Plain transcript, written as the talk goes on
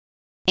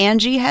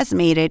Angie has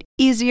made it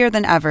easier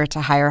than ever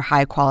to hire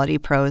high-quality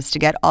pros to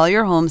get all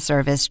your home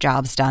service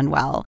jobs done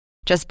well.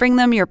 Just bring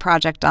them your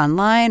project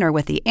online or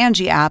with the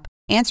Angie app,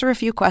 answer a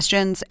few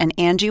questions, and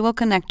Angie will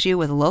connect you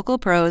with local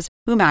pros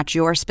who match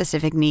your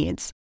specific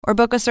needs. Or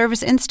book a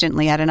service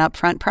instantly at an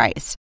upfront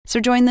price. So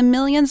join the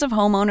millions of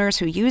homeowners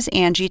who use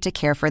Angie to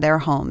care for their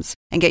homes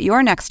and get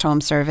your next home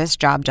service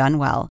job done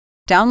well.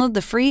 Download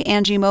the free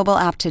Angie mobile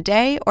app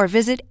today or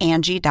visit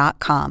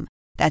Angie.com.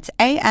 That's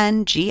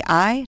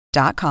ANGI.com.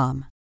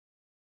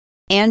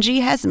 Angie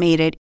has made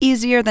it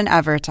easier than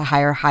ever to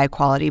hire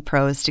high-quality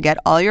pros to get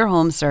all your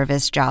home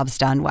service jobs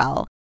done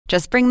well.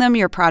 Just bring them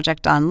your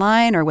project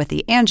online or with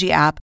the Angie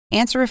app,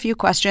 answer a few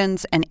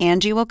questions, and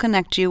Angie will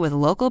connect you with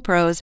local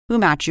pros who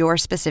match your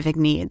specific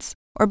needs.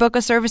 Or book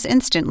a service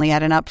instantly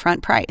at an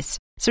upfront price.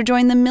 So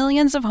join the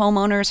millions of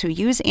homeowners who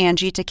use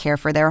Angie to care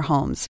for their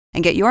homes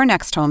and get your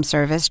next home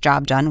service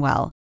job done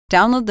well.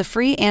 Download the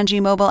free Angie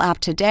mobile app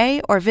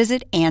today or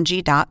visit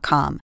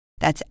Angie.com.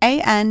 That's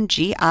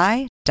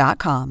ANGI.com.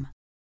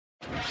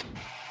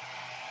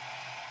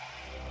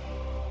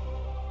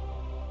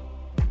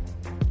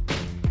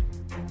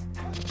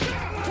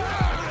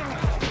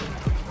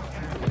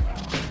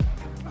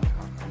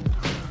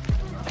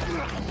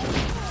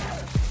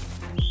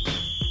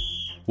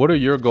 What are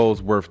your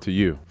goals worth to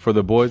you? For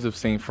the boys of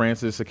St.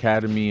 Francis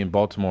Academy in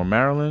Baltimore,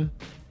 Maryland,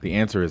 the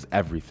answer is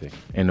everything.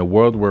 In a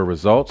world where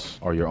results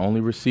are your only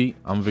receipt,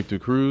 I'm Victor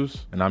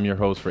Cruz, and I'm your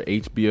host for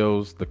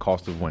HBO's The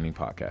Cost of Winning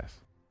podcast.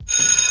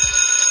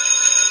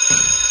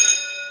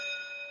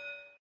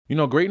 You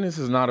know, greatness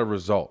is not a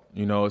result.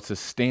 You know, it's a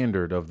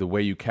standard of the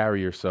way you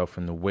carry yourself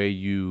and the way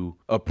you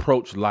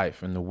approach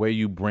life and the way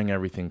you bring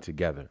everything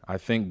together. I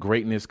think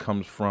greatness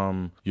comes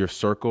from your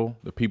circle,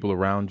 the people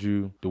around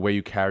you, the way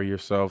you carry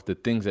yourself, the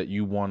things that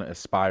you want to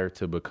aspire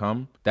to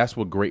become. That's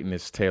what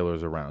greatness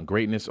tailors around.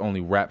 Greatness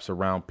only wraps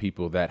around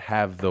people that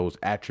have those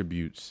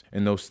attributes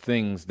and those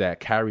things that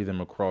carry them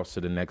across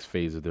to the next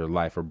phase of their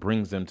life or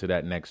brings them to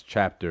that next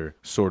chapter,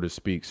 so to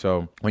speak.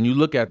 So when you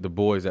look at the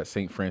boys at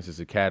St. Francis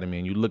Academy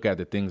and you look at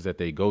the things that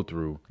they go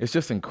through, it's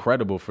just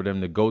incredible for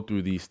them to go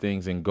through these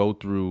things and go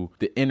through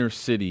the inner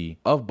city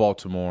of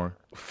Baltimore,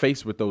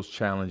 faced with those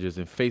challenges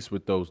and faced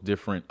with those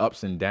different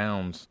ups and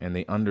downs, and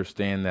they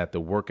understand that the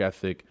work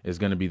ethic is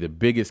going to be the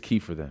biggest key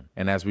for them.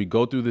 And as we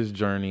go through this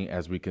journey,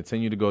 as we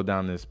continue to go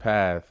down this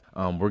path,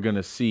 we're going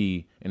to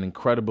see an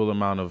incredible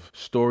amount of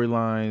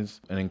storylines,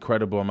 an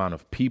incredible amount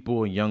of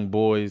people and young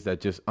boys that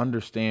just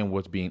understand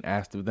what's being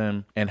asked of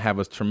them and have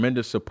a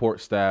tremendous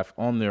support staff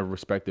on their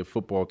respective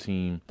football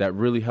team that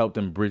really help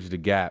them bridge the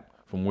gap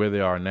from where they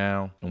are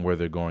now and where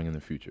they're going in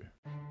the future.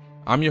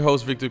 I'm your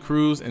host, Victor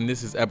Cruz, and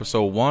this is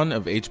episode 1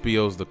 of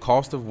HBO's The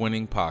Cost of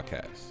Winning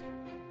podcast.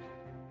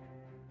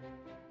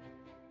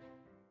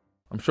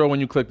 I'm sure when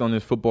you clicked on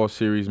this football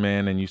series,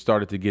 man, and you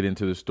started to get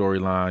into the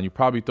storyline, you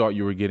probably thought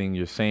you were getting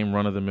your same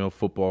run-of-the-mill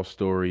football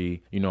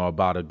story, you know,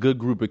 about a good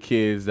group of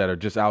kids that are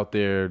just out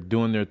there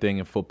doing their thing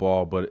in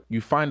football. But you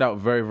find out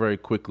very, very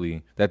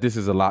quickly that this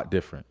is a lot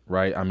different,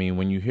 right? I mean,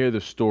 when you hear the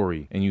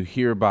story and you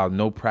hear about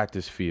no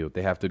practice field,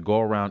 they have to go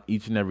around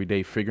each and every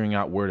day figuring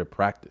out where to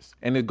practice.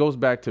 And it goes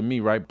back to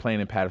me, right, playing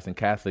in Patterson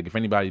Catholic. If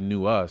anybody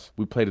knew us,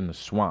 we played in the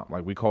swamp.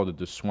 Like, we called it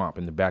the swamp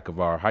in the back of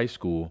our high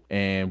school.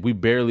 And we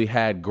barely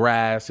had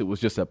grass. It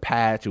was just a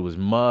patch. It was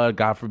mud.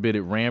 God forbid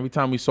it rained. Every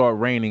time we saw it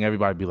raining,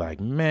 everybody'd be like,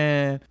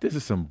 man, this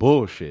is some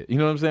bullshit. You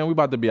know what I'm saying? We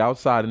about to be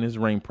outside in this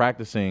rain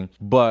practicing.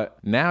 But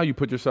now you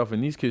put yourself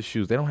in these kids'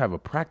 shoes. They don't have a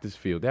practice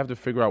field. They have to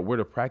figure out where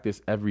to practice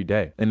every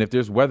day. And if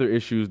there's weather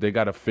issues, they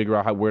got to figure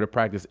out where to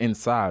practice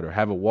inside or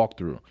have a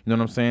walkthrough. You know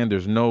what I'm saying?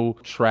 There's no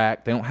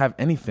track. They don't have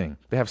anything.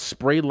 They have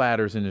spray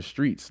ladders in the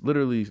streets,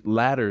 literally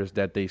ladders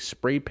that they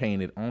spray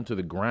painted onto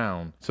the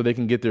ground so they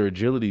can get their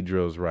agility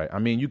drills right. I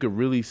mean, you could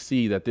really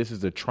see that this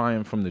is a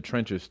triumph from the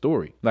trenches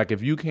story. Like,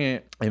 if you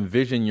can't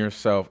envision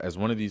yourself as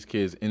one of these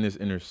kids in this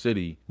inner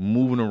city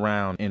moving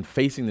around and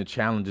facing the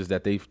challenges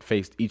that they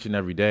faced each and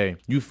every day,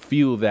 you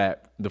feel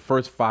that the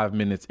first 5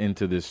 minutes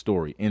into this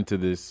story, into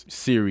this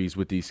series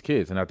with these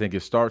kids. And I think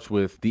it starts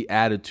with the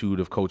attitude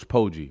of Coach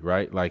Poggi,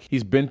 right? Like,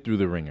 he's been through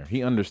the ringer.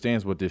 He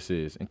understands what this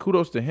is. And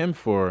kudos to him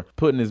for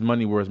putting his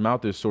money where his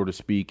mouth is, so to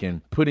speak,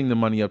 and putting the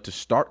money up to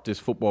start this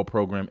football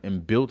program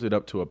and build it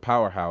up to a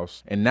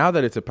powerhouse. And now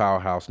that it's a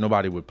powerhouse,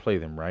 nobody would play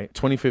them, right?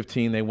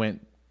 2015, they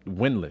went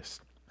winless.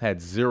 Had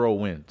 0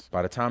 wins.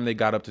 By the time they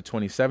got up to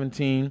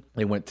 2017,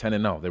 they went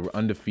 10-0. They were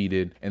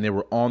undefeated, and they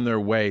were on their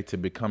way to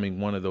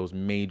becoming one of those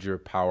major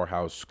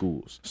powerhouse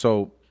schools.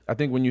 So I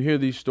think when you hear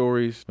these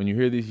stories, when you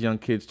hear these young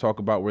kids talk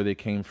about where they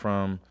came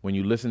from, when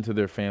you listen to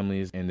their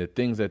families and the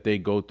things that they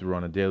go through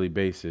on a daily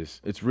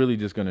basis, it's really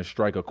just going to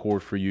strike a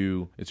chord for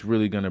you. It's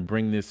really going to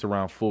bring this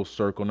around full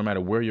circle, no matter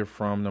where you're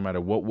from, no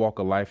matter what walk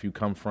of life you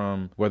come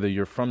from, whether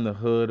you're from the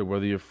hood or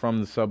whether you're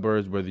from the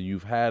suburbs, whether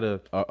you've had a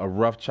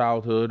rough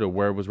childhood or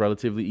where it was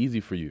relatively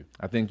easy for you.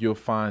 I think you'll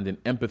find an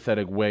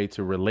empathetic way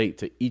to relate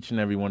to each and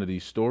every one of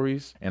these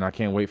stories. And I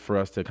can't wait for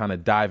us to kind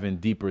of dive in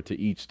deeper to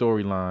each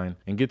storyline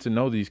and get to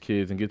know these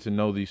kids and get to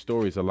know these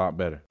stories a lot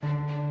better.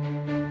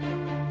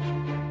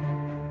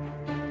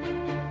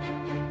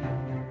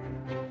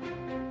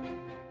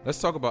 Let's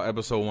talk about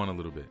episode 1 a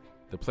little bit.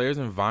 The players'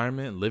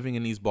 environment living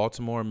in East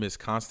Baltimore amidst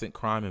constant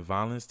crime and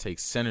violence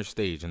takes center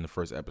stage in the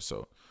first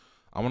episode.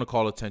 I want to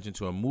call attention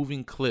to a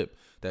moving clip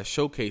that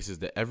showcases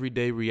the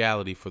everyday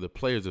reality for the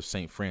players of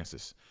St.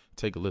 Francis.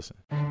 Take a listen.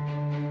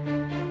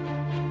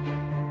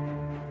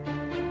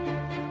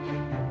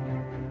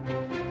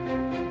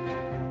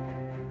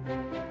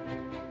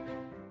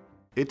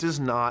 It does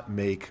not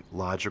make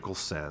logical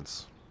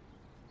sense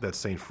that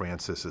St.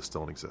 Francis is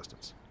still in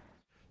existence.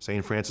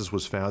 St. Francis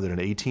was founded in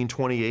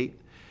 1828.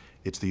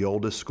 It's the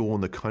oldest school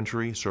in the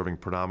country, serving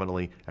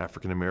predominantly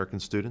African-American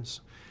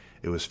students.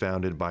 It was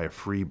founded by a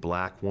free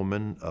black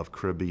woman of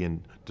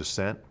Caribbean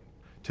descent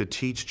to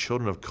teach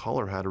children of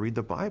color how to read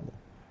the Bible.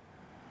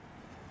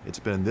 It's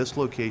been in this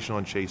location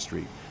on Chase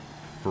Street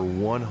for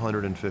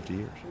 150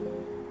 years.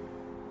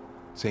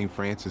 St.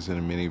 Francis,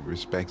 in many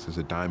respects, is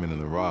a diamond in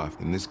the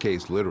rough, in this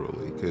case,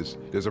 literally, because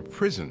there's a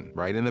prison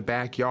right in the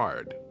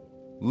backyard,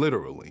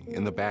 literally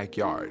in the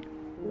backyard.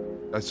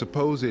 I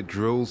suppose it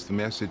drills the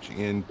message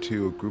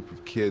into a group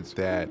of kids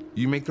that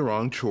you make the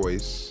wrong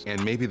choice,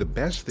 and maybe the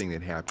best thing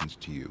that happens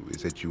to you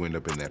is that you end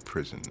up in that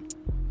prison.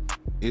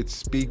 It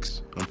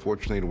speaks,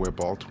 unfortunately, to where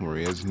Baltimore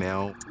is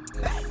now.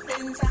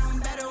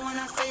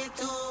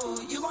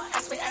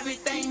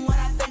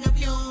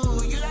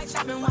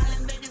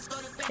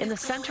 In the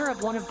center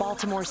of one of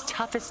Baltimore's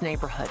toughest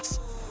neighborhoods,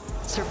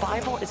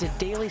 survival is a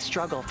daily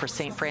struggle for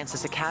St.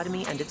 Francis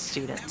Academy and its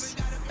students.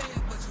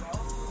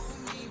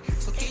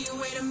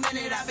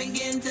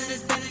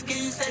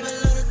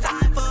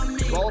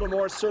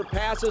 Baltimore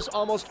surpasses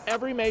almost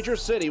every major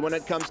city when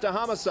it comes to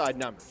homicide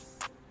numbers.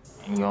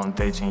 You're only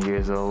 13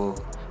 years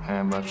old,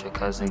 hearing about your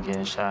cousin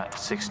getting shot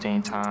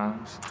 16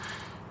 times,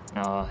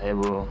 it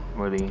will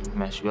really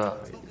mess you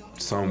up.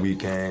 Some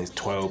weekends,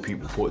 12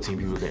 people, 14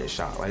 people getting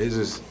shot. Like,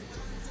 it's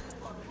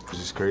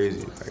just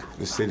crazy. Like,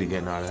 the city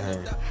getting out of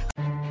hand.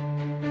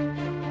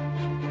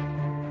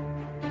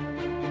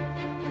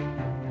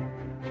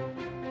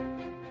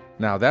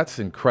 Now, that's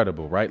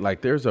incredible, right?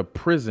 Like, there's a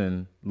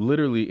prison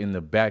literally in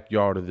the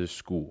backyard of this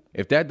school.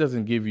 If that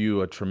doesn't give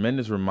you a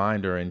tremendous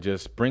reminder and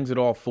just brings it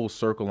all full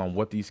circle on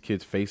what these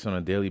kids face on a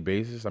daily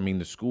basis, I mean,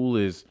 the school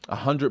is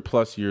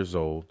 100+ years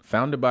old,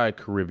 founded by a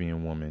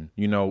Caribbean woman,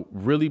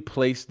 really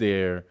placed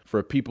there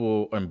for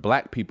people, and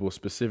black people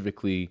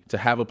specifically, to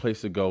have a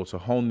place to go, to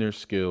hone their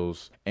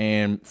skills,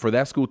 and for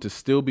that school to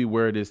still be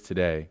where it is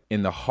today,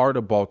 in the heart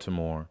of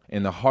Baltimore,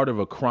 in the heart of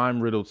a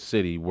crime-riddled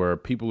city where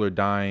people are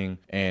dying,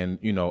 and,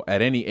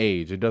 at any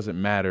age, it doesn't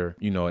matter,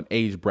 an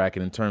age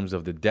bracket in terms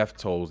of the death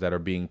tolls that are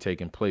being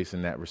taken place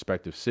in that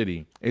respective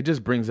city. It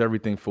just brings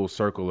everything full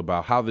circle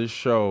about how this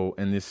show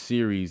and this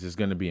series is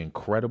going to be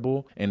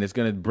incredible, and it's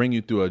going to bring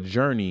you through a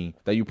journey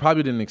that you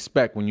probably didn't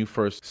expect when you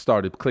first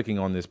started clicking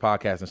on this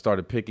podcast and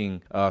started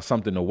picking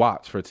something to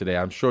watch for today.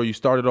 I'm sure you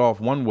started off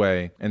one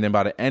way, and then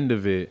by the end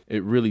of it,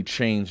 it really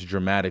changed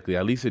dramatically.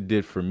 At least it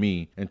did for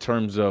me, in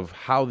terms of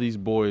how these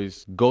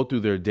boys go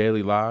through their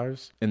daily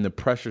lives and the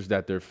pressures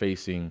that they're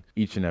facing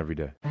each and every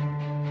day.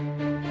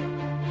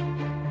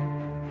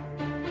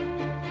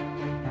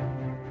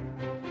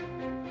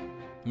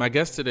 My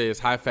guest today is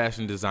high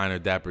fashion designer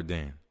Dapper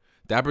Dan.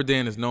 Dapper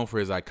Dan is known for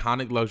his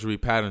iconic luxury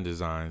pattern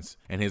designs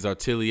and his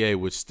atelier,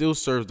 which still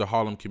serves the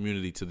Harlem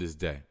community to this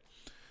day.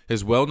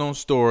 His well-known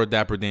store,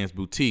 Dapper Dan's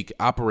Boutique,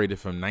 operated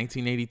from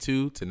 1982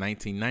 to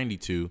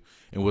 1992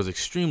 and was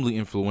extremely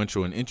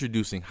influential in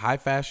introducing high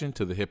fashion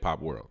to the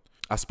hip-hop world.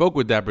 I spoke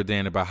with Dapper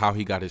Dan about how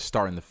he got his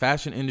start in the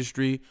fashion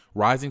industry,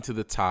 rising to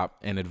the top,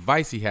 and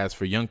advice he has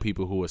for young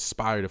people who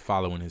aspire to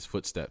follow in his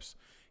footsteps.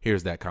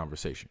 Here's that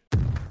conversation.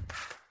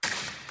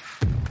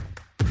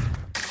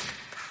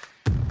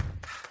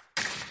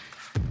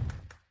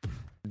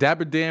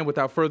 Dapper Dan,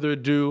 without further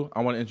ado,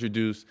 I want to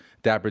introduce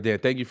Dapper Dan.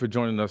 Thank you for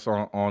joining us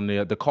on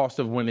the Cost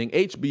of Winning,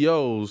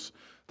 HBO's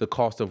The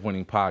Cost of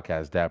Winning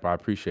podcast, Dapper. I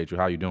appreciate you.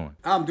 How you doing?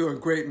 I'm doing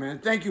great, man.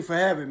 Thank you for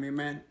having me,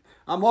 man.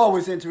 I'm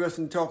always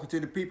interested in talking to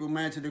the people,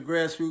 man, to the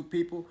grassroots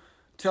people,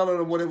 telling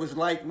them what it was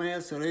like,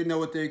 man, so they know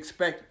what they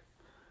expect.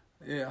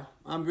 Yeah,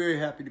 I'm very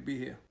happy to be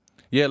here.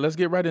 Yeah, let's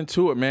get right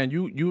into it, man.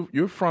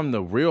 You're from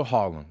the real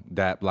Harlem,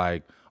 that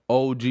like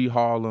OG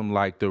Harlem,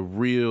 like the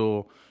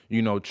real,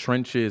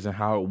 trenches, and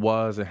how it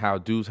was and how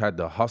dudes had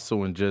to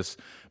hustle and just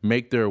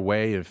make their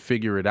way and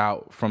figure it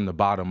out from the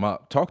bottom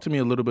up. Talk to me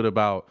a little bit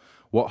about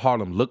what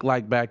Harlem looked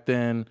like back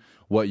then,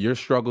 what your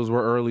struggles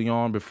were early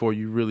on before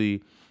you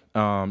really,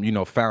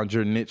 found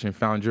your niche and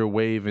found your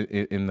wave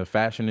in the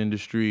fashion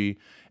industry,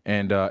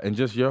 and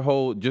just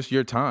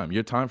your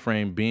time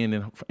frame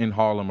being in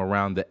Harlem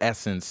around the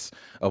essence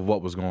of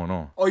what was going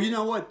on. Oh, you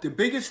know what? The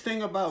biggest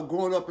thing about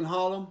growing up in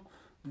Harlem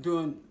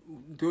during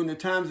the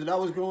times that I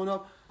was growing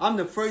up, I'm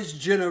the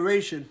first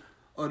generation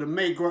of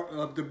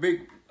the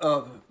big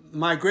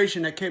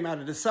migration that came out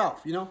of the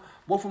South.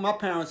 Both of my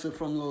parents are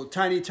from little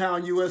tiny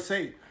town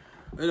USA.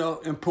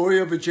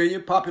 Emporia,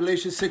 Virginia,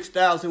 population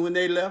 6,000 when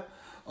they left.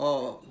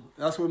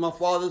 That's where my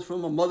father's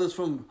from. My mother's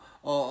from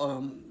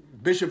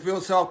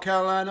Bishopville, South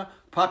Carolina,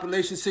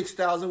 population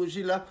 6,000 when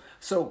she left.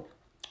 So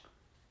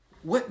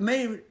what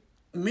made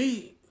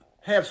me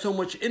have so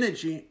much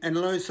energy and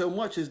learn so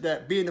much is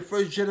that being the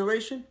first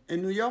generation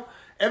in New York,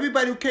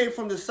 everybody who came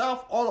from the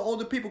South, all the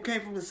older people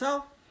came from the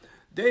South,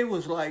 they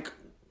was like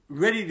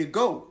ready to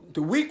go.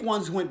 The weak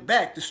ones went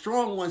back. The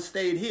strong ones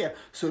stayed here.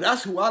 So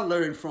that's who I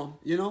learned from,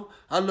 you know.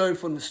 I learned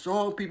from the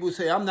strong people who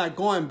say, I'm not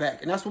going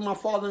back. And that's what my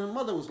father and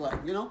mother was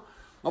like, you know.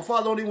 My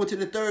father only went to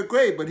the 3rd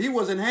grade, but he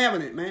wasn't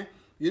having it, man.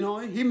 You know,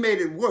 he made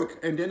it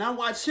work. And then I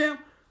watched him.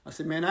 I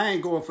said, man, I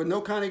ain't going for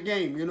no kind of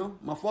game, you know.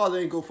 My father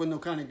ain't go for no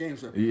kind of game.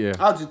 So yeah.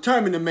 I was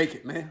determined to make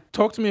it, man.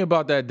 Talk to me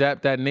about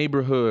that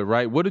neighborhood,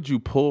 right? What did you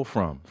pull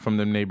from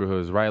the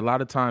neighborhoods, right? A lot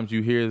of times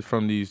you hear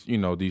from these, you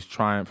know, these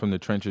triumph from the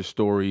trenches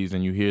stories,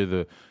 and you hear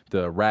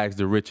the rags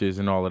to riches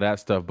and all of that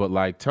stuff. But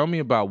like, tell me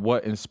about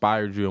what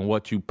inspired you and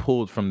what you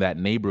pulled from that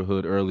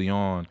neighborhood early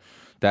on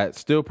that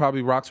still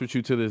probably rocks with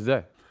you to this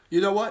day. You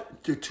know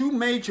what? The 2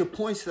 major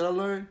points that I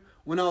learned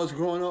when I was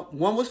growing up,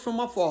 one was from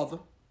my father,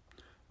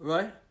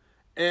 right?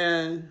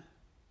 And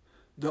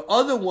the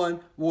other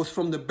one was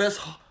from the best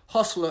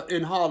hustler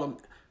in Harlem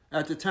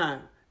at the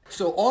time.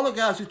 So all the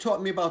guys who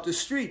taught me about the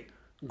street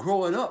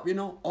growing up, you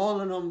know,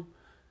 all of them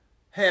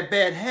had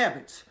bad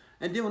habits.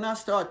 And then when I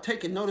started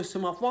taking notice to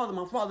my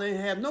father ain't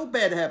have no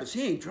bad habits.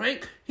 He ain't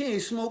drink, he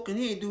ain't smoking,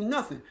 he ain't do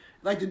nothing.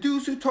 Like the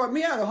dudes who taught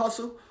me how to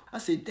hustle, I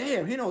said,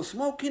 damn, he don't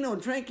smoke, he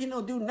don't drink, he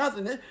don't do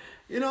nothing.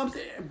 You know what I'm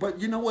saying? But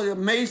you know what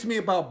amazed me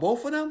about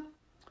both of them?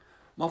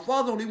 My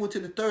father only went to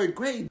the 3rd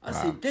grade. I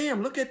said,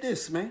 damn, look at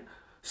this, man.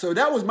 So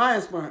that was my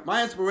inspiration.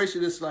 My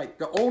inspiration is like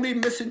the only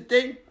missing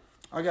thing,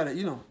 I got to,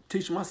 you know,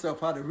 teach myself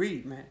how to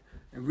read, man.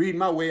 And read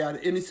my way out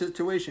of any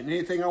situation,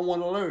 anything I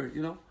want to learn,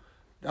 you know.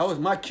 That was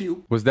my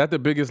cue. Was that the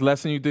biggest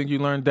lesson you think you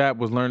learned, that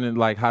was learning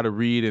like how to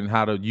read and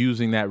how to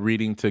using that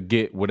reading to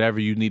get whatever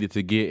you needed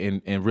to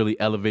get and really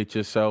elevate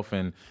yourself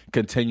and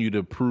continue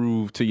to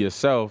prove to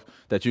yourself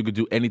that you could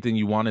do anything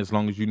you wanted as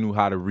long as you knew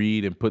how to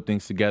read and put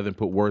things together and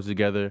put words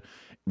together,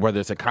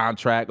 whether it's a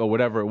contract or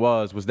whatever it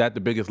was? Was that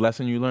the biggest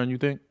lesson you learned, you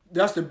think?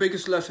 That's the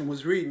biggest lesson,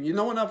 was reading. You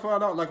know, when I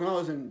found out, like when I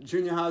was in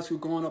junior high school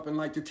growing up, and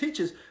like the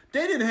teachers,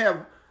 they didn't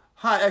have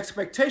high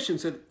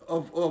expectations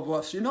of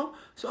us, you know?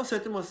 So I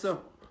said to myself,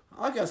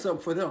 I got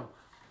something for them.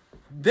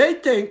 They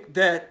think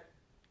that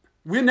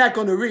we're not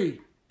going to read.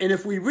 And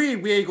if we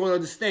read, we ain't going to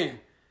understand.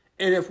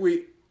 And if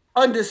we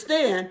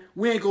understand,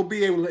 we ain't going to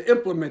be able to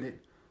implement it.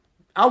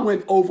 I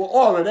went over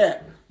all of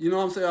that. You know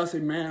what I'm saying? I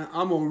said, man,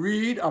 I'm going to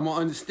read. I'm going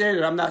to understand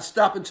it. I'm not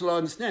stopping until I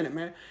understand it,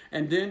 man.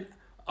 And then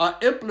I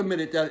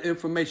implemented that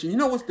information. You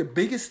know what's the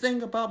biggest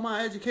thing about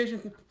my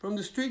education from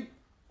the street?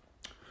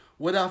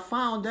 What I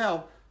found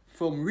out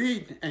from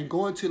reading and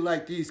going to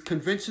like these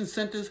convention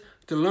centers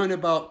to learn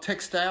about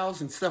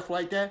textiles and stuff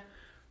like that.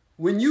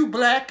 When you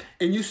black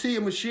and you see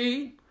a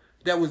machine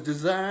that was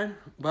designed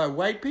by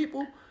white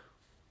people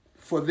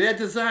for their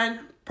design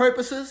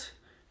purposes,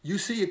 you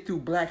see it through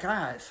black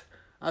eyes.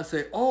 I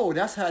say, oh,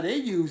 that's how they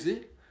use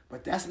it,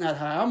 but that's not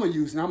how I'm going to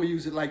use it. I'm going to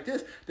use it like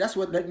this. That's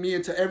what led me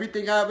into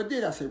everything I ever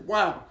did. I said,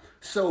 wow.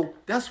 So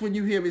that's when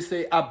you hear me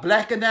say, I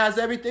blackanize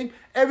everything.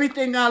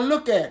 Everything I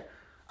look at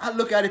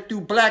it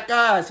through black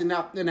eyes, and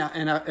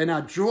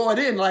I draw it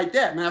in like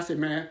that. Man, I said,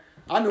 man,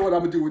 I know what I'm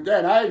going to do with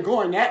that. I ain't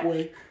going that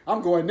way.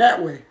 I'm going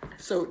that way.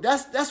 So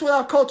that's what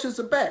our culture's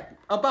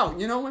about,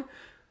 you know?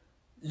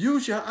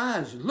 Use your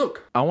eyes,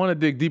 look. I want to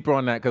dig deeper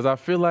on that because I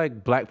feel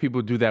like black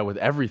people do that with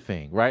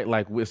everything, right?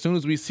 Like as soon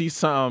as we see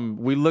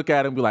something, we look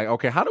at it and be like,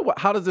 okay,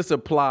 how does this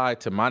apply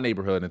to my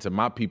neighborhood and to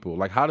my people?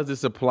 Like, how does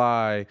this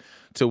apply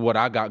to what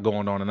I got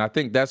going on? And I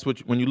think that's what,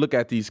 when you look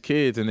at these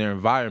kids and their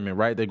environment,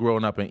 right? They're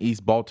growing up in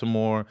East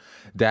Baltimore,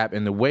 Dapper,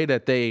 and the way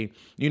that they,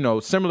 you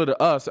know, similar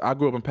to us, I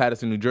grew up in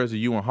Paterson, New Jersey,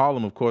 you in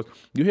Harlem, of course,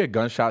 you hear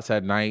gunshots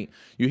at night,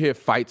 you hear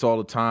fights all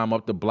the time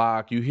up the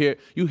block, you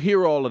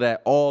hear all of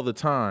that all the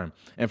time.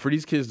 And for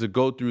these kids to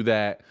go through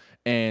that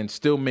and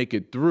still make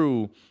it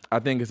through, I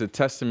think it's a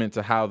testament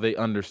to how they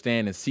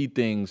understand and see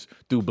things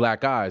through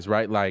black eyes,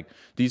 right? Like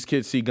these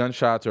kids see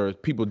gunshots or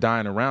people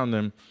dying around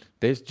them,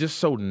 they're just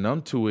so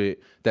numb to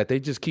it that they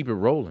just keep it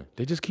rolling.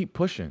 They just keep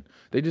pushing.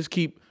 They just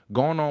keep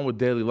going on with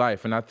daily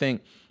life. And I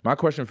think my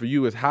question for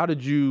you is,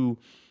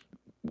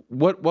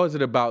 what was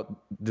it about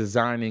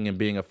designing and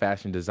being a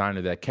fashion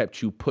designer that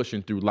kept you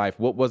pushing through life?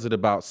 What was it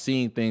about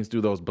seeing things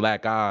through those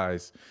black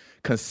eyes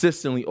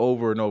consistently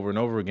over and over and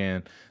over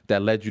again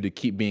that led you to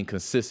keep being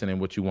consistent in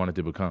what you wanted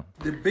to become?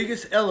 The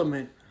biggest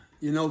element,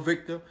 you know,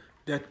 Victor,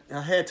 that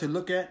I had to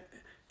look at,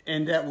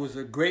 and that was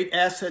a great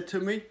asset to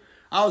me,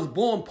 I was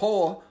born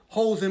poor,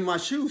 holes in my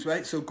shoes,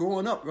 right? So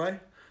growing up, right,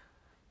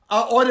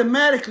 I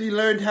automatically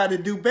learned how to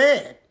do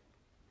bad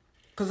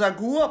because I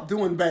grew up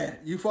doing bad.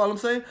 You follow what I'm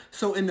saying?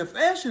 So in the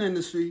fashion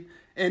industry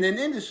and in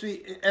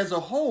industry as a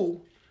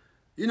whole,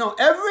 you know,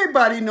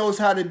 everybody knows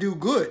how to do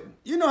good.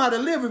 You know how to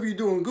live if you're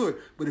doing good.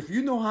 But if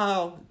you know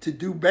how to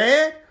do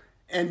bad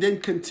and then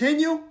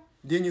continue,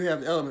 then you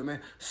have the element, man.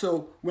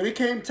 So when it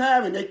came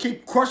time and they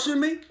keep crushing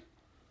me,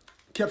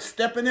 kept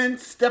stepping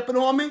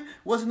on me,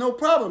 wasn't no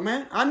problem,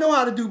 man. I know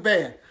how to do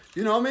bad.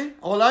 You know what I mean?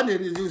 All I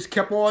did is just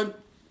kept on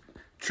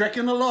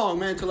trekking along,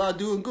 man, until I was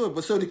doing good.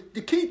 But so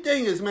the key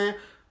thing is, man,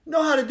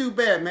 know how to do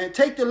bad, man.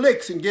 Take the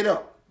licks and get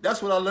up.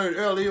 That's what I learned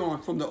early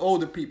on from the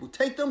older people.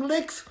 Take them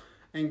licks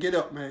and get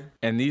up, man.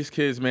 And these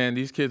kids, man,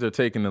 these kids are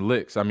taking the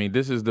licks. I mean,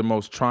 this is the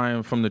most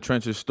triumph from the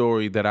trenches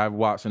story that I've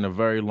watched in a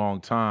very long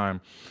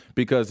time,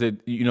 because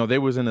they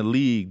was in a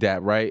league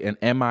that, right, an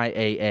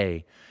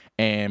MIAA,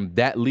 and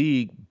that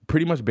league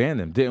pretty much banned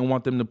them, didn't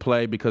want them to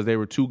play because they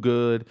were too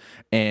good,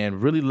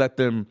 and really let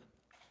them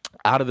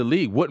out of the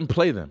league, wouldn't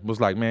play them.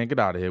 Was like, man, get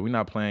out of here. We're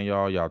not playing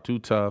y'all. Y'all too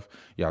tough.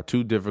 Y'all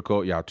too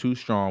difficult. Y'all too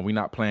strong. We're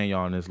not playing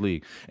y'all in this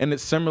league. And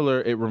it's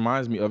similar. It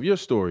reminds me of your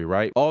story,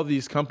 right? All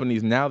these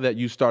companies, now that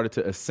you started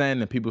to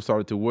ascend and people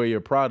started to wear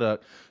your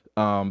product,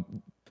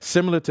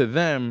 similar to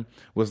them,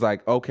 was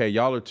like, okay,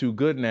 y'all are too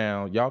good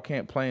now. Y'all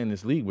can't play in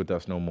this league with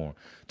us no more.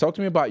 Talk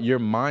to me about your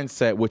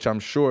mindset, which I'm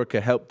sure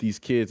could help these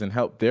kids and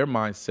help their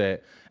mindset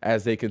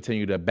as they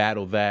continue to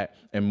battle that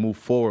and move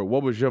forward.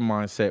 What was your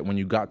mindset when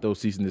you got those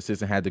cease and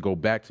desist and had to go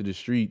back to the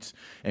streets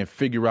and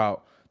figure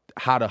out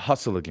how to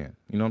hustle again?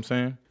 You know what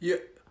I'm saying?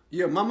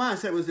 Yeah, my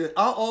mindset was that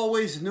I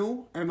always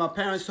knew, and my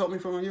parents taught me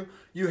from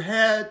you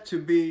had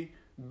to be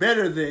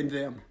better than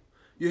them.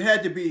 You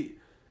had to be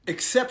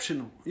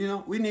exceptional.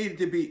 We needed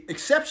to be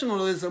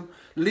exceptionalism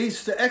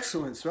leads to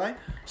excellence, right?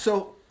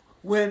 So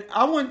when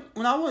I went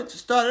to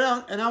start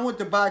out and I went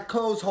to buy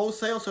clothes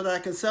wholesale so that I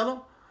could sell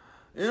them,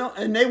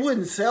 and they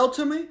wouldn't sell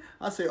to me,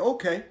 I said,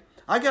 okay,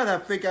 I gotta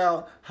figure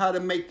out how to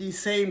make these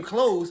same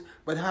clothes,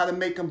 but how to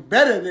make them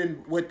better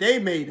than what they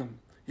made them.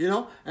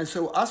 And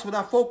so that's what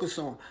I focused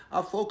on.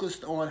 I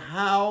focused on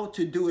how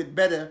to do it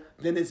better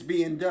than it's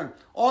being done.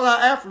 All our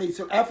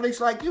athletes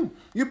like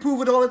you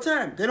prove it all the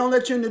time. They don't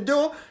let you in the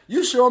door.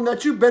 You show them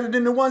that you're better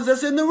than the ones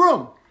that's in the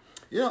room.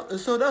 And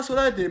so that's what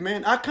I did,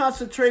 man. I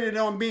concentrated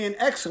on being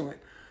excellent,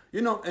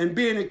 and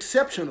being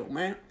exceptional,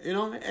 man.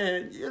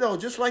 And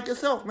just like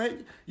yourself,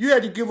 man, you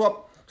had to give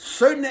up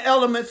certain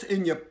elements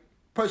in your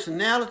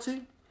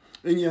personality,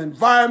 in your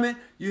environment.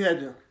 You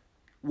had to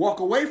walk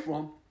away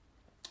from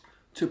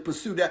to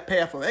pursue that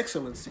path of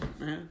excellency,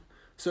 man.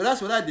 So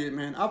that's what I did,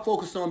 man. I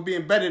focused on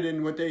being better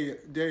than what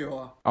they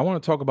are. I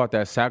want to talk about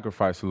that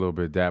sacrifice a little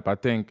bit, Dap. I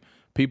think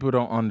people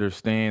don't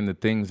understand the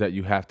things that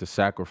you have to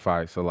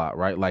sacrifice a lot,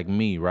 right? Like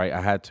me, right?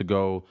 I had to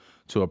go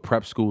to a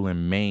prep school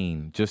in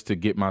Maine just to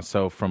get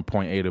myself from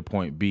point A to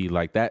point B.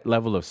 Like that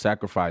level of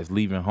sacrifice,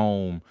 leaving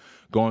home,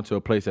 going to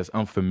a place that's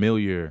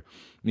unfamiliar,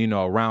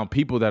 around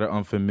people that are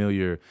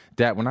unfamiliar.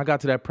 That when I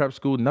got to that prep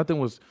school,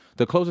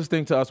 the closest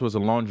thing to us was a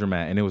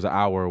laundromat, and it was an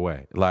hour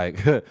away.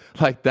 Like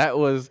that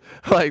was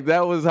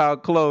how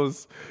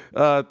close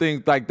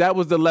things, like that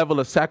was the level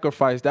of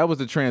sacrifice. That was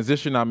the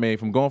transition I made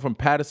from going from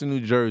Paterson, New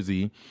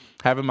Jersey,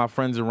 having my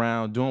friends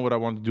around, doing what I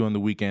wanted to do on the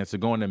weekends, to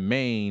going to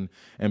Maine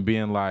and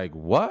being like,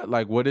 what?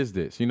 Like, what is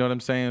this? You know what I'm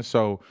saying?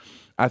 So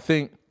I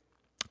think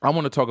I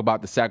want to talk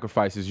about the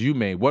sacrifices you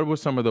made. What were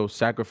some of those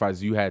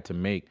sacrifices you had to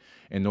make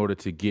in order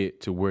to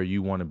get to where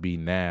you want to be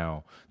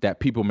now that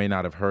people may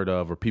not have heard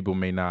of, or people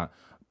may not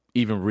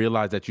even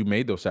realize that you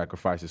made those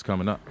sacrifices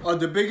coming up?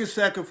 The biggest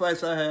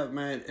sacrifice I have,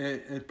 man,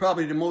 and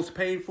probably the most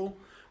painful,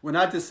 when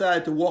I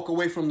decided to walk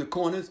away from the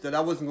corners, that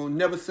I wasn't going to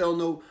never sell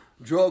no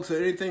drugs or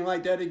anything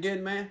like that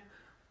again, man.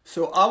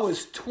 So I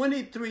was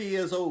 23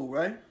 years old,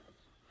 right?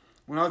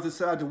 When I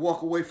decided to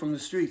walk away from the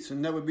streets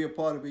and never be a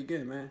part of it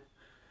again, man.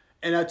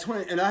 And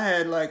I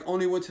had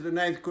only went to the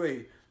 9th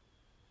grade.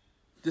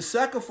 The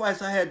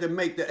sacrifice I had to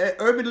make, the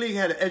Urban League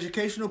had an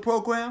educational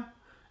program,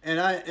 and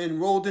I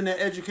enrolled in that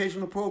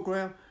educational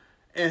program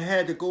and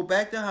had to go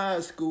back to high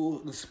school,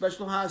 the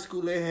special high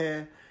school they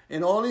had,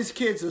 and all these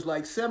kids was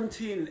like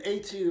 17 and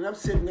 18, and I'm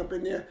sitting up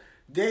in there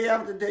day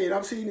after day, and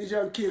I'm seeing these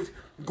young kids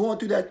going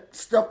through that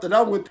stuff that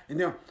I went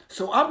through.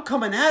 So I'm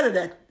coming out of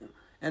that,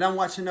 and I'm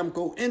watching them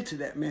go into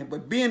that, man.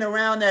 But being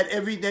around that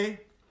every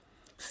day,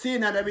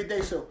 seeing that every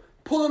day, so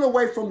pulling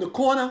away from the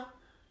corner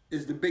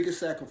is the biggest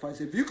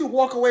sacrifice. If you could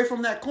walk away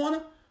from that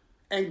corner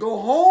and go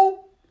home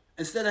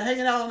instead of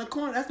hanging out on the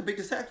corner, that's the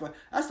biggest sacrifice.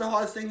 That's the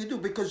hardest thing to do,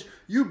 because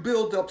you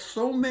build up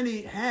so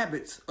many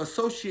habits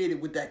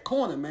associated with that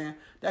corner, man.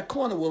 That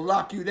corner will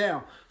lock you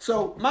down.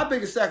 So my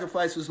biggest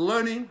sacrifice was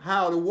learning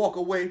how to walk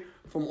away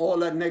from all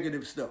that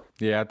negative stuff.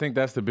 Yeah, I think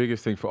that's the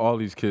biggest thing for all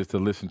these kids to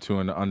listen to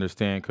and to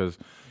understand, because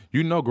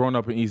growing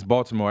up in East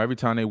Baltimore, every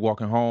time they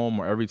walking home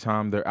or every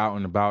time they're out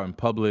and about in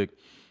public,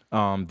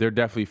 they're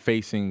definitely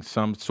facing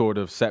some sort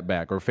of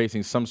setback or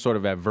facing some sort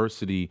of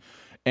adversity.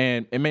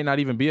 And it may not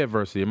even be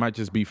adversity. It might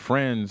just be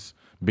friends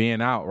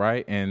being out,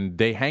 right? And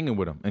they hanging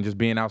with them and just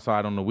being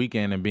outside on the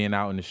weekend and being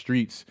out in the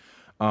streets.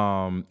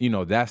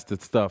 That's the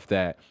stuff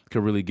that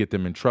could really get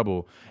them in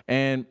trouble.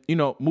 And,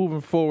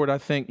 moving forward, I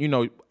think,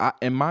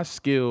 in my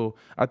skill,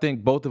 I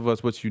think both of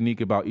us, what's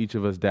unique about each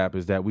of us, Dap,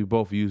 is that we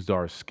both used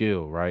our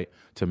skill, right,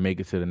 to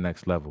make it to the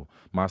next level.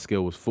 My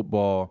skill was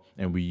football,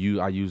 and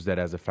I used that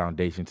as a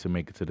foundation to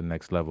make it to the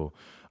next level.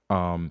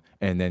 And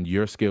then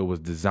your skill was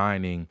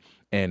designing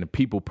and a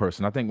people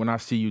person. I think when I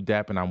see you,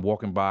 Dap, and I'm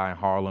walking by in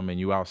Harlem and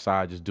you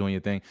outside just doing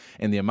your thing,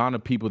 and the amount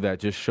of people that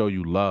just show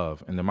you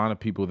love, and the amount of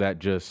people that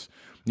just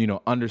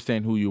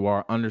understand who you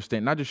are,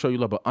 understand, not just show you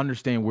love, but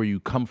understand where you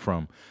come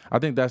from. I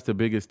think that's the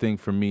biggest thing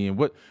for me.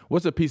 And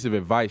what's a piece of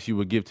advice you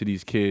would give to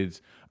these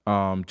kids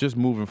just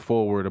moving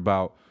forward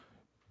about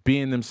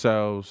being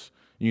themselves,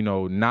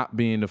 not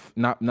being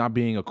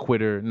a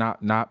quitter,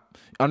 not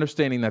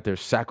understanding that they're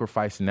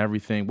sacrificing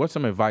everything. What's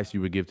some advice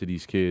you would give to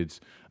these kids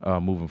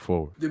moving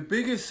forward? The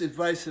biggest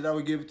advice that I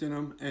would give to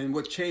them, and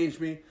what changed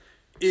me,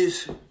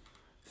 is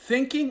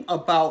thinking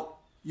about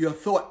your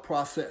thought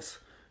process.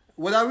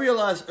 What I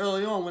realized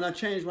early on when I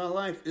changed my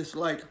life is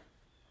like,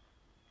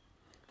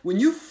 when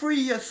you free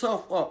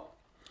yourself up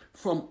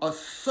from a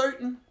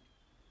certain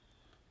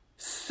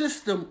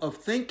system of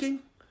thinking,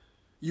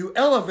 you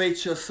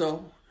elevate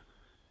yourself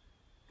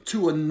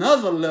to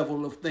another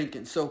level of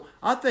thinking. So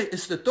I think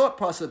it's the thought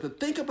process, but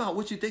think about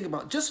what you think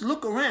about. Just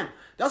look around.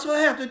 That's what I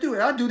have to do.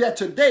 And I do that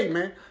today,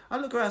 man. I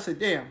look around and say,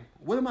 damn,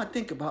 what am I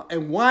thinking about?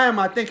 And why am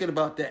I thinking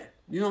about that?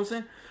 You know what I'm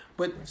saying?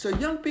 But so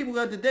young people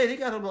got today, they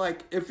got to be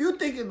like, if you're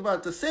thinking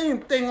about the same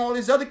thing all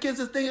these other kids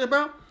are thinking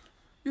about,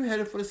 you're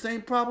headed for the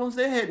same problems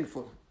they're heading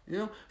for.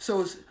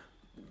 So it's,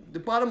 the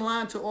bottom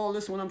line to all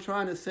this, what I'm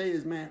trying to say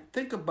is, man,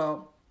 think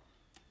about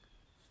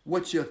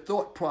what's your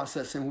thought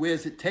process and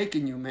where's it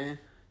taking you, man.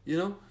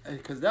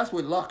 Because that's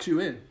what locks you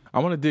in. I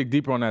want to dig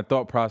deeper on that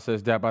thought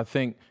process, Dap. I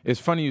think it's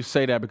funny you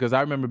say that because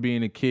I remember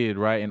being a kid,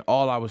 right? And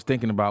all I was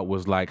thinking about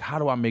was like, how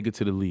do I make it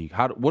to the league?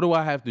 What do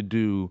I have to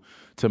do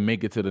to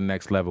make it to the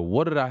next level?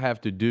 What did I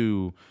have to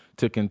do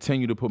to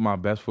continue to put my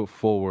best foot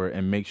forward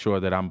and make sure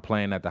that I'm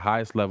playing at the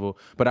highest level?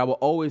 But I will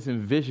always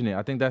envision it.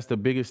 I think that's the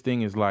biggest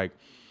thing is like,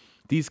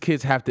 these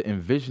kids have to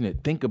envision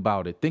it. Think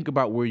about it. Think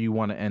about where you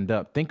want to end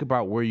up. Think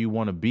about where you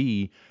want to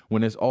be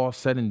when it's all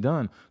said and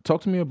done.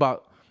 Talk to me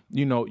about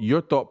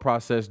your thought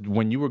process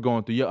when you were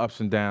going through your ups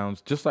and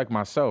downs, just like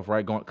myself,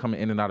 right? Coming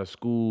in and out of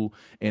school,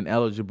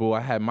 ineligible. I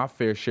had my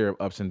fair share of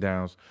ups and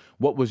downs.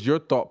 What was your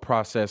thought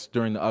process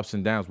during the ups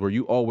and downs? Were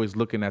you always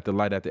looking at the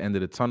light at the end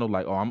of the tunnel,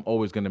 like, oh, I'm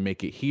always going to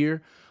make it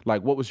here?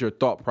 Like, what was your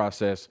thought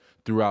process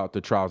throughout the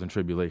trials and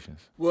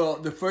tribulations? Well,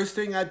 the first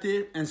thing I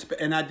did,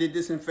 and I did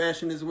this in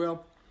fashion as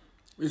well,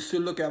 is to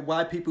look at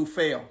why people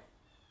fail.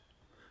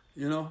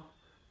 To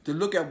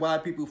look at why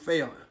people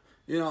fail.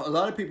 A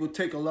lot of people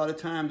take a lot of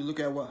time to look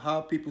at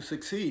how people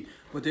succeed,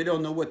 but they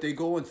don't know what they're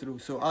going through.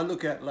 So I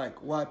look at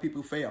like why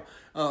people fail.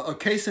 A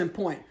case in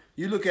point,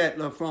 you look at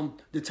from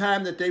the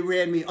time that they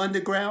ran me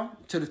underground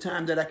to the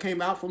time that I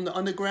came out from the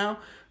underground,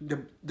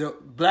 the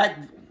black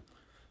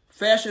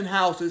fashion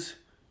houses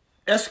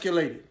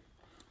escalated,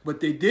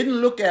 but they didn't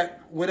look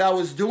at what I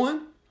was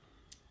doing,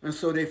 and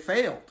so they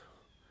failed.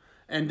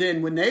 And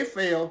then when they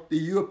failed, the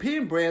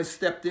European brands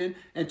stepped in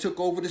and took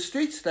over the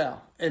street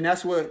style. And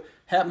that's what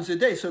happens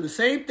today. So the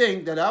same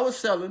thing that I was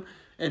selling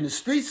and the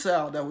street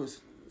style that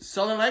was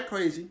selling like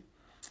crazy,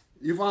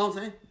 you follow what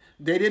I'm saying?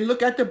 They didn't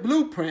look at the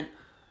blueprint,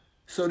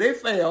 so they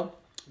failed.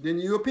 Then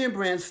the European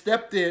brands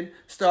stepped in,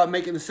 started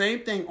making the same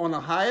thing on a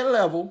higher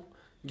level,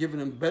 giving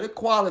them better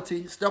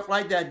quality, stuff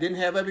like that. Didn't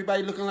have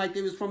everybody looking like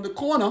they was from the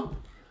corner.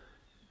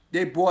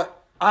 They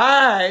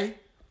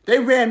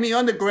ran me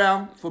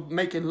underground for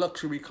making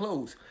luxury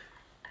clothes.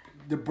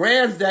 The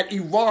brands that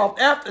evolved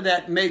after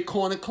that made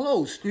corner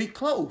clothes, street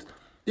clothes.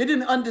 They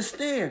didn't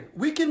understand.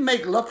 We can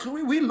make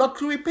luxury. We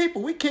luxury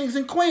people. We kings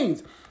and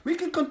queens. We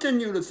can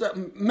continue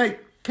to make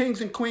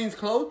kings and queens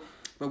clothes,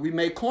 but we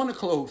make corner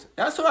clothes.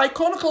 That's all right.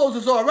 Corner clothes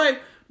is all right,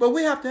 but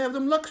we have to have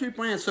them luxury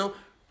brands. So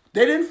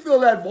they didn't fill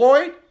that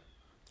void,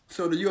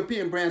 so the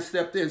European brands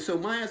stepped in. So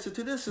my answer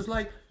to this is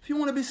like, if you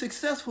want to be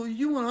successful,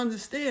 you want to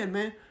understand,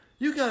 man.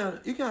 You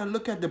gotta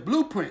look at the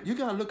blueprint. You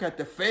gotta look at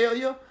the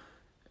failure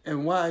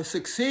and why I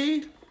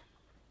succeed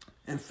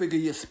and figure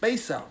your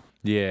space out.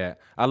 Yeah,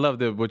 I love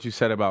what you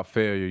said about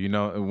failure.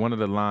 One of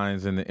the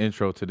lines in the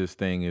intro to this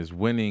thing is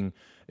winning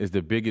is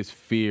the biggest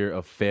fear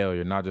of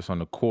failure, not just on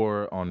the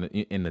court,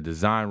 in the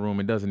design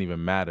room. It doesn't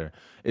even matter.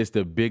 It's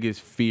the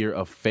biggest fear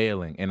of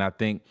failing. And I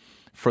think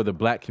for the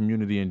black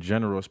community in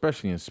general,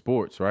 especially in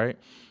sports, right?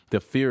 The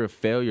fear of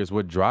failure is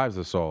what drives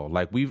us all.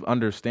 Like, we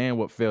understand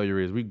what failure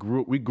is. We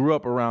grew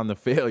up around the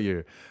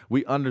failure.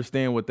 We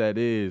understand what that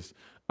is.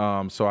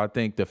 So I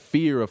think the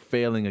fear of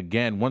failing,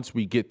 again, once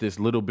we get this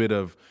little bit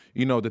of,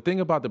 the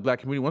thing about the black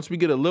community, once we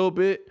get a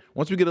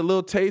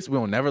little taste, we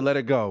don't never let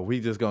it go.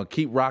 We just going to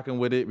keep rocking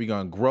with it. We're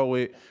going to grow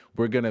it.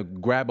 We're going to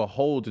grab a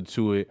hold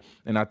to it.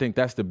 And I think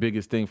that's the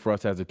biggest thing for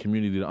us as a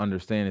community to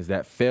understand is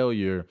that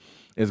failure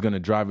is going to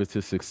drive us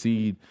to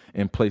succeed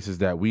in places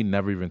that we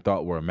never even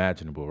thought were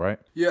imaginable, right?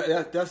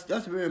 Yeah,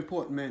 that's very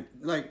important, man.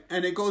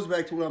 And it goes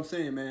back to what I'm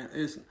saying, man.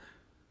 Is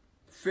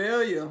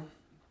failure,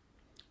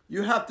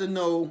 you have to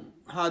know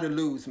how to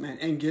lose, man,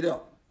 and get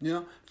up.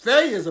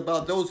 Failure is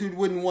about those who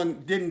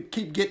didn't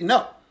keep getting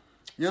up.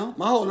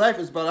 My whole life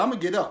is about I'm gonna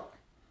get up.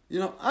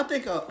 I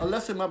think a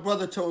lesson my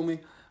brother told me,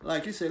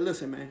 like he said,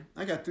 listen, man,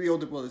 I got 3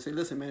 older brothers. He said,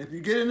 listen, man, if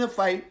you get in a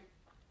fight,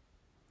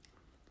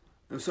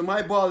 if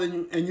somebody bothers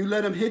you and you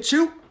let them hit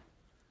you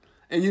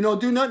and you don't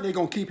do nothing, they're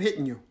going to keep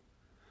hitting you.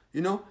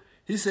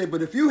 He said,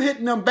 but if you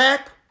hitting them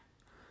back,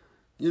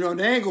 they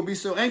ain't going to be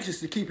so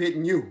anxious to keep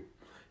hitting you.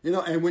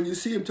 And when you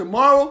see them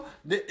tomorrow,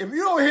 if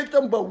you don't hit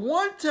them but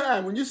one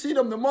time, when you see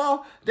them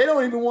tomorrow, they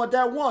don't even want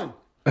that one.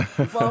 You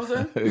follow what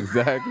I'm saying?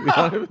 Exactly,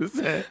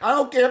 100%. I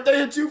don't care if they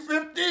hit you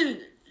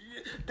 15.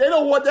 They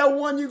don't want that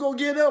one you gonna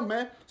get them,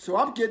 man. So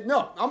I'm getting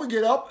up. I'm gonna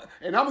get up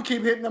and I'm gonna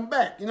keep hitting them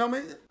back. You know what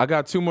I mean? I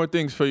got 2 more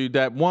things for you,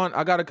 Dap. One,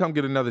 I gotta come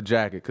get another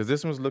jacket because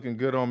this one's looking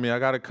good on me. I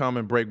gotta come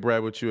and break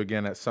bread with you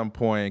again at some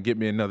point and get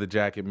me another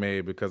jacket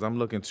made because I'm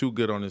looking too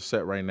good on this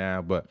set right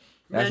now. But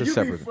that's man, a you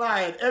separate. be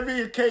flying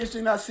every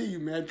occasion I see you,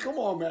 man. Come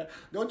on, man.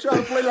 Don't try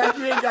to play like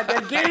you ain't got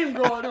that game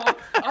going on.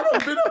 I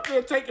done been up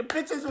there taking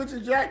pictures with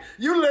you, Jack.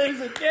 You lays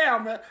it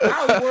down, man.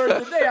 I was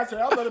worried today. I said,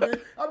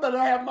 I better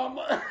have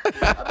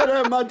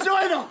my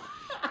joint on.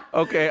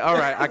 Okay, all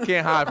right. I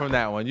can't hide from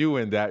that one. You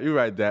win that. You're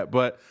right, that.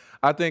 But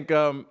I think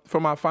for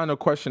my final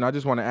question, I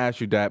just want to ask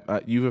you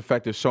that you've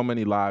affected so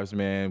many lives,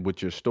 man,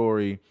 with your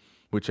story,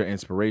 with your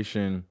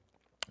inspiration,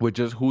 with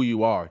just who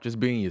you are, just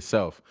being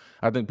yourself.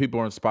 I think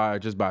people are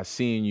inspired just by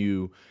seeing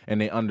you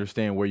and they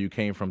understand where you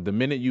came from. The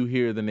minute you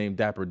hear the name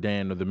Dapper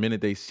Dan or the minute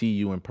they see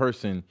you in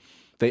person,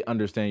 they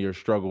understand your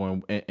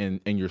struggle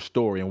and your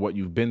story and what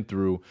you've been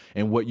through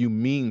and what you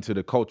mean to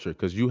the culture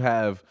because you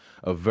have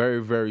a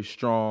very, very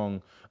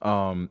strong,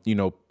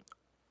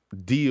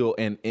 deal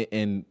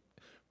and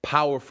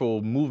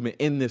powerful movement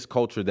in this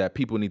culture that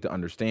people need to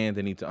understand.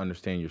 They need to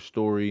understand your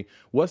story.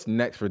 What's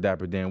next for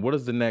Dapper Dan? What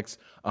does the next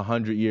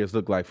 100 years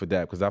look like for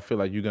Dap? Because I feel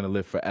like you're going to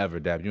live forever,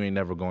 Dap. You ain't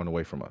never going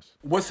away from us.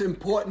 What's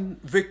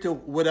important, Victor,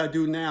 what I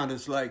do now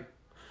is like,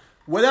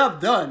 what I've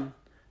done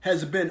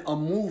has been a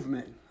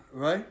movement,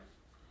 right?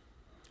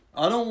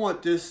 I don't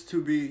want this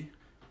to be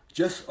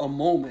just a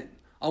moment.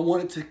 I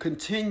want it to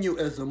continue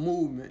as a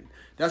movement.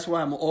 That's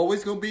why I'm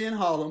always going to be in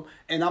Harlem,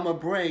 and I'm going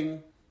to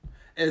bring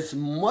as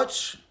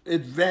much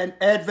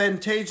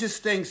advantageous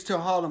things to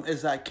Harlem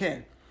as I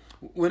can.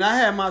 When I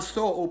had my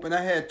store open,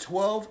 I had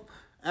 12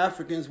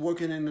 Africans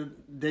working in the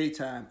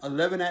daytime,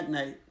 11 at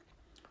night.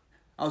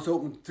 I was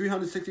open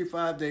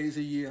 365 days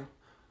a year,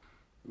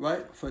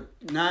 right, for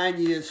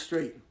 9 years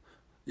straight.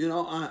 You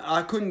know,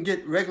 I couldn't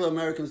get regular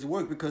Americans to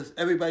work because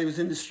everybody was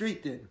in the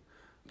street then.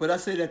 But I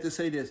say that to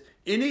say this.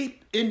 Any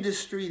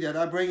industry that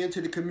I bring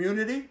into the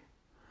community,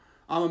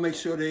 I'm going to make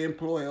sure they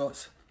employ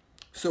us.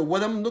 So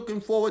what I'm looking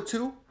forward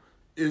to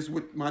is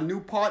with my new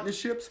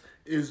partnerships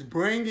is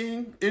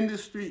bringing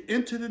industry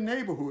into the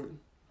neighborhood.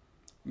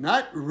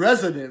 Not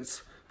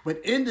residents, but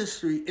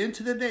industry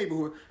into the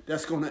neighborhood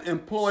that's going to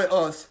employ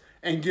us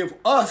and give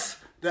us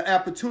the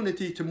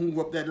opportunity to move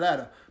up that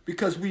ladder.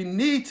 Because we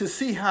need to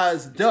see how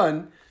it's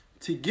done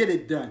to get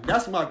it done.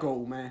 That's my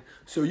goal, man.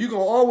 So you're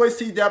going to always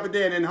see Dapper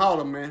Dan in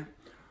Harlem, man.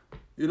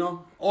 You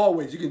know,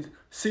 always. You can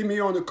see me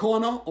on the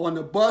corner, on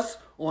the bus,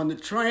 on the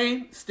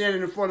train,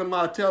 standing in front of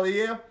my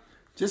atelier.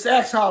 Just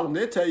ask Harlem,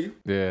 they'll tell you.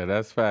 Yeah,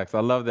 that's facts. I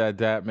love that,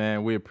 Dap,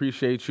 man. We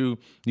appreciate you.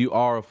 You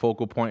are a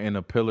focal point and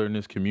a pillar in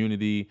this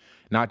community,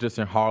 not just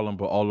in Harlem,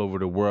 but all over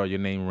the world. Your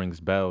name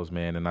rings bells,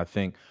 man. And I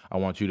think I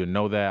want you to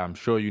know that. I'm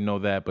sure you know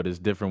that, but it's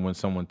different when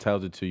someone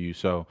tells it to you.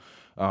 So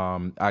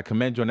I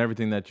commend you on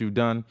everything that you've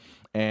done.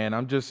 And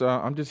I'm just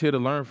here to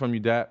learn from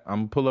you, Dap. I'm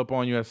going to pull up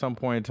on you at some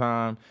point in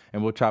time,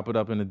 and we'll chop it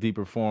up in a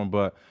deeper form.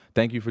 But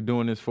thank you for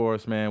doing this for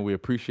us, man. We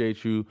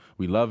appreciate you.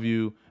 We love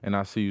you, and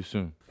I'll see you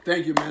soon.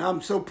 Thank you, man. I'm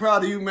so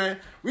proud of you, man.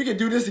 We can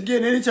do this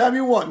again anytime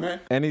you want, man.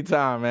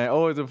 Anytime, man.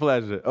 Always a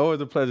pleasure.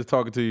 Always a pleasure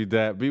talking to you,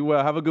 Dap. Be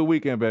well. Have a good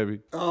weekend, baby.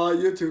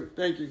 You too.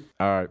 Thank you.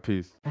 All right.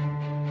 Peace.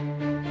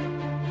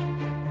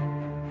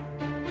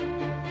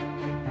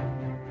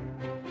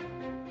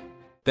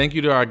 Thank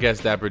you to our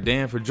guest, Dapper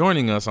Dan, for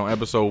joining us on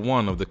episode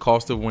 1 of the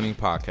Cost of Winning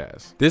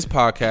podcast. This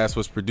podcast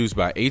was produced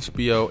by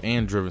HBO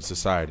and Driven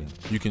Society.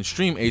 You can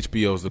stream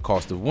HBO's The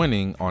Cost of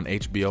Winning on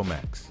HBO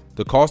Max.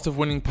 The Cost of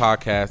Winning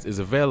podcast is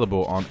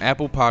available on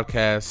Apple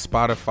Podcasts,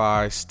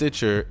 Spotify,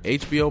 Stitcher,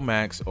 HBO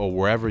Max, or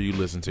wherever you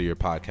listen to your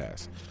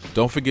podcasts.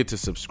 Don't forget to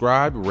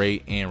subscribe,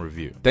 rate, and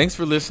review. Thanks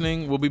for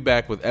listening. We'll be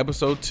back with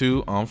episode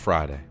 2 on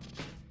Friday.